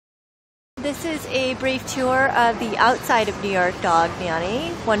This is a brief tour of the outside of York Dog Nanny,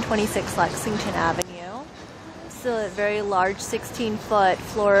 126 Lexington Avenue. It's a very large 16-foot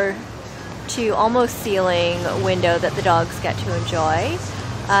floor to almost ceiling window that the dogs get to enjoy.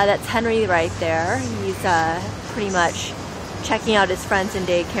 That's Henry right there. He's pretty much checking out his friends in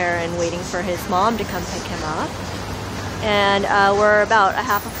daycare and waiting for his mom to come pick him up. And we're about a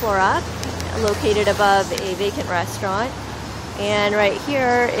half a floor up, located above a vacant restaurant. And right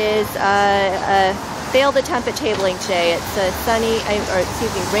here is a failed attempt at tabling today. It's a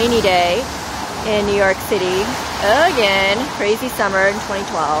rainy day in New York City. Again, crazy summer in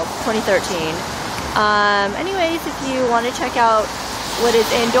 2013. Anyways, if you want to check out what is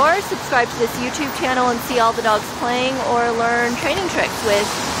indoors, subscribe to this YouTube channel and see all the dogs playing, or learn training tricks with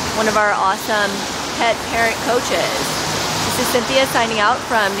one of our awesome pet parent coaches. This is Cynthia signing out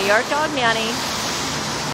from New York Dog Nanny.